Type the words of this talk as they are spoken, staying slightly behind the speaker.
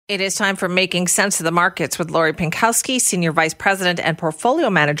It is time for Making Sense of the Markets with Lori Pinkowski, Senior Vice President and Portfolio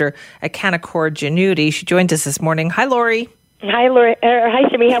Manager at Canaccord Genuity. She joined us this morning. Hi, Lori. Hi, Lori. Hi,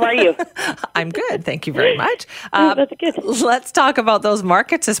 Simi. How are you? I'm good. Thank you very much. That's good. Let's talk about those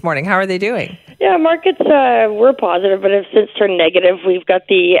markets this morning. How are they doing? Yeah, markets were positive, but have since turned negative. We've got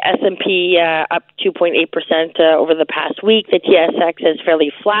the S&P up 2.8% over the past week. The TSX is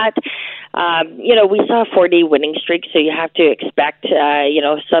fairly flat. We saw a 4-day winning streak, so you have to expect,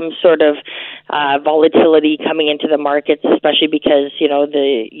 some sort of volatility coming into the markets, especially because,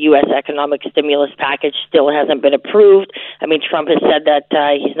 the U.S. economic stimulus package still hasn't been approved. I mean, Trump has said that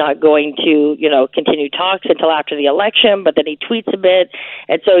he's not going to, continue talks until after the election, but then he tweets a bit.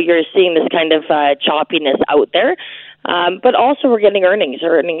 And so you're seeing this kind of choppiness out there. But also we're getting earnings.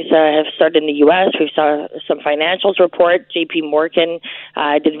 Earnings have started in the U.S. We saw some financials report. J.P. Morgan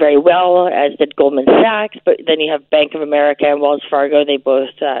did very well, as did Goldman Sachs. But then you have Bank of America and Wells Fargo. They both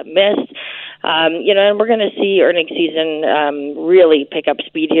missed. And we're going to see earnings season really pick up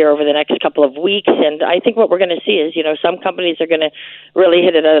speed here over the next couple of weeks. And I think what we're going to see is, some companies are going to really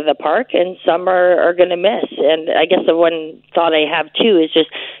hit it out of the park and some are going to miss. And I guess the one thought I have, too, is just,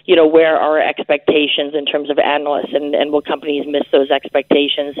 where are expectations in terms of analysts and will companies miss those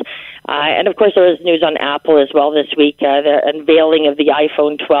expectations? And, of course, there was news on Apple as well this week, the unveiling of the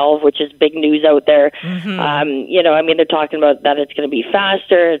iPhone 12, which is big news out there. Mm-hmm. They're talking about that it's going to be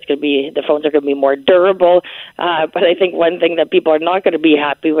faster, the phones are going to be more durable. But I think one thing that people are not going to be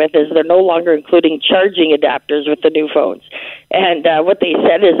happy with is they're no longer including charging adapters with the new phones. And what they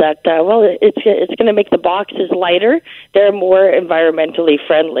said is that, it's going to make the boxes lighter. They're more environmentally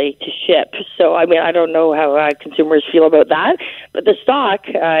friendly to ship. So, I don't know how consumers feel about that. But the stock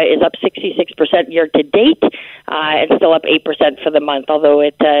is up 66% year to date and still up 8% for the month, although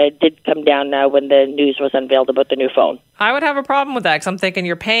it did come down now when the news was unveiled about the new phone. I would have a problem with that because I'm thinking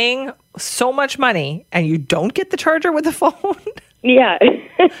you're paying so much money and you don't get the charger with the phone. Yeah,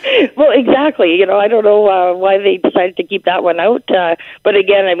 well, exactly. I don't know why they decided to keep that one out. But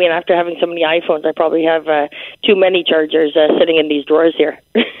again, after having so many iPhones, I probably have too many chargers sitting in these drawers here.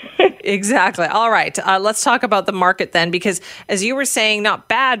 Exactly. All right. Let's talk about the market then, because as you were saying, not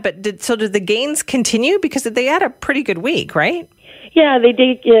bad, but did the gains continue? Because they had a pretty good week, right? Yeah, they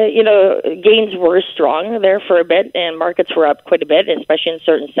did. Gains were strong there for a bit, and markets were up quite a bit, especially in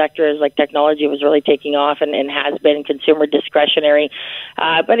certain sectors like technology was really taking off and has been consumer discretionary.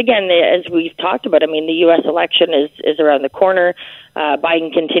 But again, as we've talked about, the U.S. election is around the corner.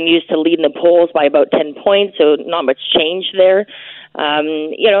 Biden continues to lead in the polls by about 10 points, so not much change there.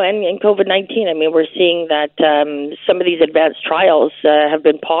 And COVID-19, we're seing that some of these advanced trials have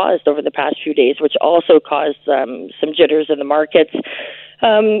been paused over the past few days, which also caused some jitters in the markets.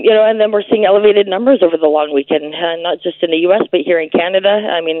 And then we're seeing elevated numbers over the long weekend, not just in the U.S., but here in Canada.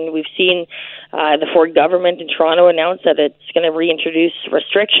 We've seen the Ford government in Toronto announce that it's going to reintroduce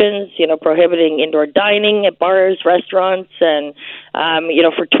restrictions, prohibiting indoor dining at bars, restaurants, and,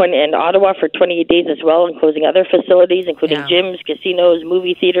 in Ottawa for 28 days as well, and closing other facilities, including gyms, casinos,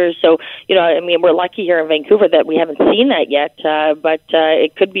 movie theaters. So, we're lucky here in Vancouver that we haven't seen that yet, but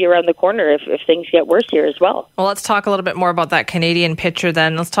it could be around the corner if things get worse here as well. Well, let's talk a little bit more about that Canadian picture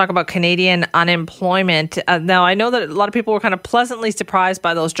then. Let's talk about Canadian unemployment. Now, I know that a lot of people were kind of pleasantly surprised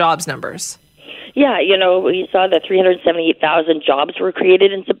by those jobs numbers. Yeah, we saw that 378,000 jobs were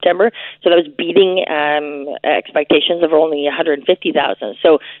created in September, so that was beating expectations of only 150,000.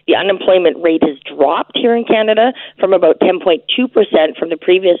 So the unemployment rate has dropped here in Canada from about 10.2% from the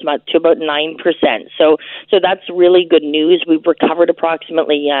previous month to about 9%. So that's really good news. We've recovered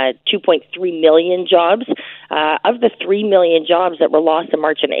approximately 2.3 million jobs. Of the 3 million jobs that were lost in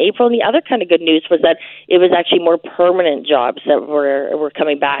March and April, and the other kind of good news was that it was actually more permanent jobs that were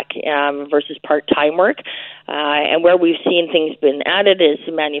coming back versus part-time work. And where we've seen things been added is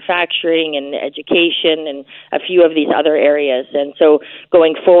manufacturing and education and a few of these other areas. And so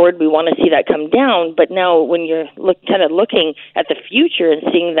going forward, we want to see that come down. But now when you're looking at the future and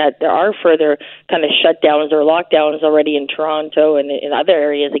seeing that there are further kind of shutdowns or lockdowns already in Toronto and in other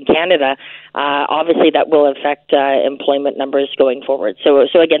areas in Canada, obviously that will affect employment numbers going forward. So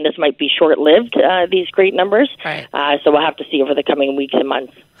again, this might be short-lived, these great numbers. Right. So we'll have to see over the coming weeks and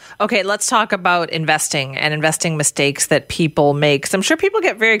months. Okay, let's talk about investing and investing mistakes that people make. So I'm sure people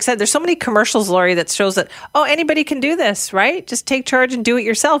get very excited. There's so many commercials, Lori, that shows that, anybody can do this, right? Just take charge and do it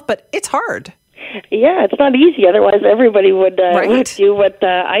yourself. But it's hard. Yeah, it's not easy. Otherwise, everybody would do what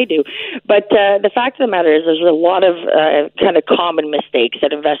I do. But the fact of the matter is there's a lot of kind of common mistakes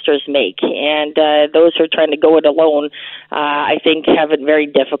that investors make. And those who are trying to go it alone, I think, have it very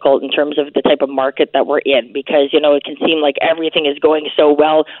difficult in terms of the type of market that we're in. Because, it can seem like everything is going so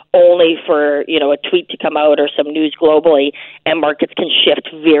well only for, a tweet to come out or some news globally, and markets can shift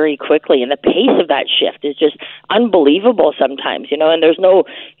very quickly. And the pace of that shift is just unbelievable sometimes, and there's no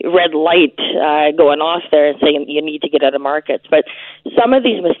red light going off there and saying you need to get out of markets. But some of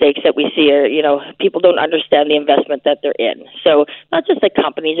these mistakes that we see are, people don't understand the investment that they're in. So not just the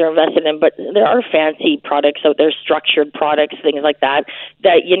companies are invested in, but there are fancy products out there, structured products, things like that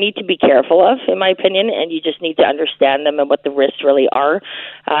you need to be careful of, in my opinion, and you just need to understand them and what the risks really are.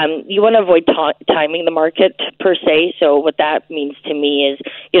 You want to avoid timing the market per se. So what that means to me is,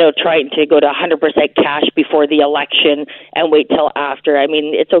 trying to go to 100% cash before the election and wait till after. I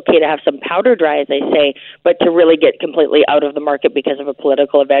mean, it's okay to have some powder dry, as I say, but to really get completely out of the market because of a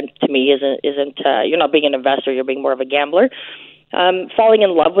political event, to me, isn't you're not being an investor, you're being more of a gambler. Falling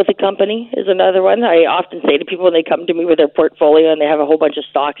in love with a company is another one. I often say to people when they come to me with their portfolio and they have a whole bunch of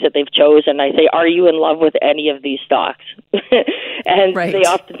stocks that they've chosen, I say, are you in love with any of these stocks? And they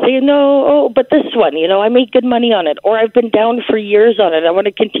often say, no, but this one, I make good money on it, or I've been down for years on it. I want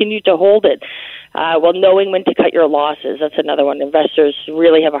to continue to hold it. Well, knowing when to cut your losses, that's another one investors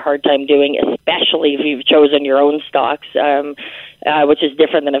really have a hard time doing, especially if you've chosen your own stocks, which is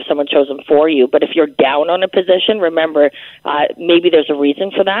different than if someone chose them for you. But if you're down on a position, remember, maybe there's a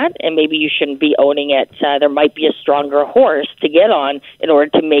reason for that, and maybe you shouldn't be owning it. There might be a stronger horse to get on in order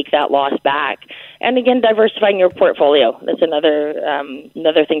to make that loss back. And again, diversifying your portfolio. That's another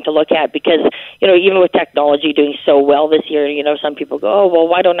thing to look at because, even with technology doing so well this year, some people go, oh, well,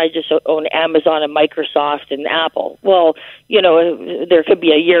 why don't I just own Amazon and Microsoft and Apple? Well, there could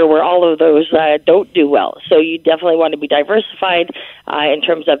be a year where all of those don't do well. So you definitely want to be diversified in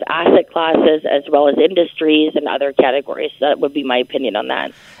terms of asset classes as well as industries and other categories. That would be my opinion on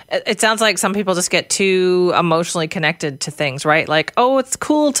that. It sounds like some people just get too emotionally connected to things, right? Like, oh, it's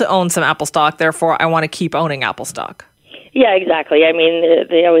cool to own some Apple stock, therefore I want to keep owning Apple stock. Yeah, exactly. I mean,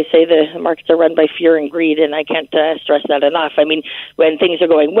 they always say the markets are run by fear and greed, and I can't stress that enough. I mean, when things are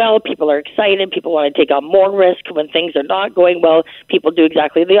going well, people are excited. People want to take on more risk. When things are not going well, people do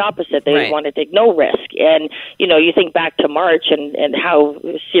exactly the opposite. They want to take no risk. And, you think back to March and how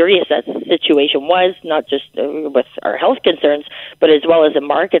serious that situation was, not just with our health concerns, but as well as the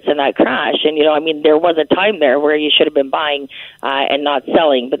markets and that crash. And, there was a time there where you should have been buying and not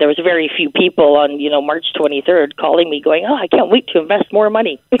selling. But there was very few people on, March 23rd calling me going, oh, I can't wait to invest more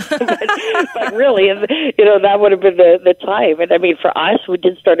money. but really, that would have been the time. And I mean, for us, we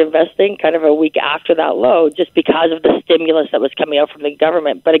did start investing kind of a week after that low just because of the stimulus that was coming out from the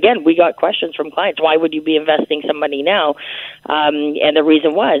government. But again, we got questions from clients. Why would you be investing some money now? And the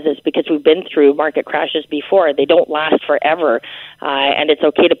reason is because we've been through market crashes before. They don't last forever. And it's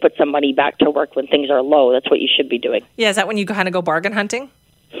okay to put some money back to work when things are low. That's what you should be doing. Yeah, is that when you kind of go bargain hunting?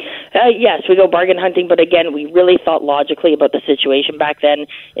 Yes, we go bargain hunting, but again, we really thought logically about the situation back then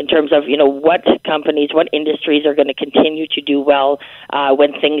in terms of, what companies, what industries are going to continue to do well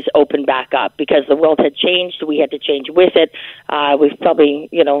when things open back up, because the world had changed. We had to change with it. We've probably,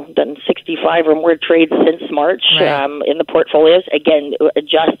 done 65 or more trades since March in the portfolios, again,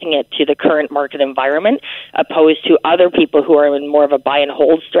 adjusting it to the current market environment, opposed to other people who are in more of a buy and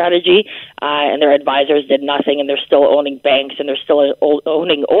hold strategy, and their advisors did nothing, and they're still owning banks, and they're still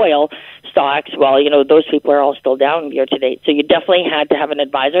owning oil stocks. Well, those people are all still down year to date. So you definitely had to have an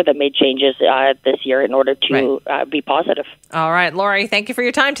advisor that made changes this year in order to be positive. All right, Lori, thank you for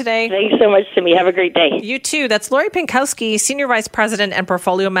your time today. Thanks so much, Simi. Have a great day. You too. That's Lori Pinkowski, Senior Vice President and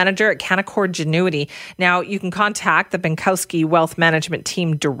Portfolio Manager at Canaccord Genuity. Now, you can contact the Pinkowski Wealth Management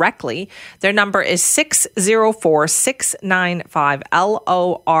team directly. Their number is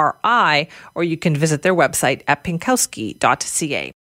 604-695-LORI, or you can visit their website at pinkowski.ca.